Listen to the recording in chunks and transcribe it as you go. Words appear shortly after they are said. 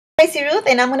Gracie Ruth,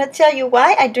 and I'm going to tell you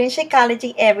why I drink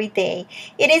Shakeology every day.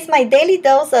 It is my daily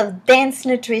dose of dense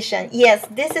nutrition. Yes,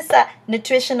 this is a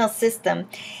nutritional system.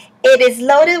 It is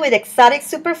loaded with exotic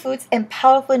superfoods and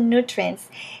powerful nutrients.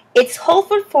 Its whole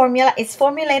food formula is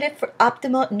formulated for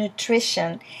optimal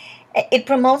nutrition. It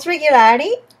promotes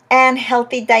regularity and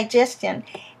healthy digestion.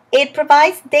 It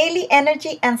provides daily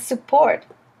energy and support.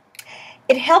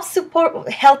 It helps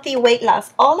support healthy weight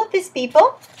loss. All of these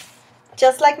people,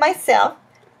 just like myself,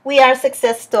 we are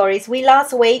success stories. We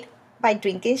lost weight by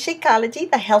drinking Shakeology,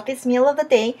 the healthiest meal of the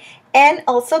day, and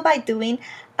also by doing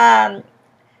a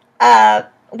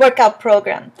workout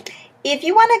program. If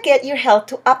you want to get your health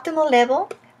to optimal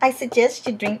level, I suggest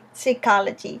you drink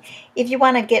Shakeology. If you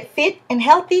want to get fit and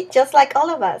healthy, just like all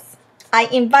of us, I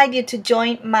invite you to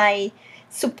join my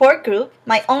support group,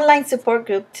 my online support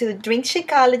group, to drink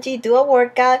Shakeology, do a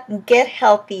workout, and get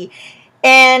healthy.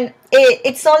 And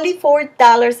it's only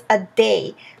 $4 a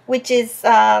day, which is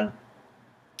a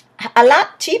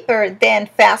lot cheaper than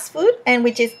fast food, and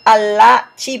which is a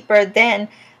lot cheaper than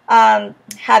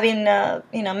having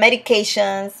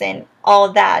medications and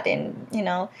all that, and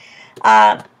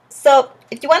so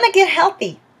if you want to get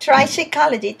healthy, try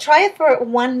Shakeology. Try it for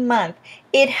 1 month.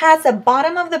 It has a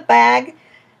bottom of the bag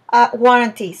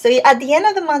warranty, so at the end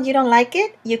of the month you don't like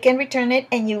it, you can return it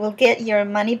and you will get your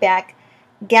money back,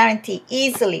 guarantee,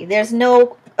 easily. There's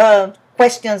no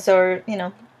questions or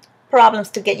problems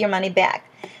to get your money back.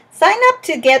 Sign up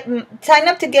to get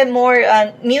more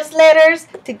newsletters,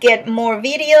 to get more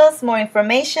videos, more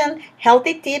information,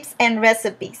 healthy tips and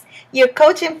recipes. Your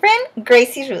coach and friend,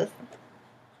 Gracie Ruth.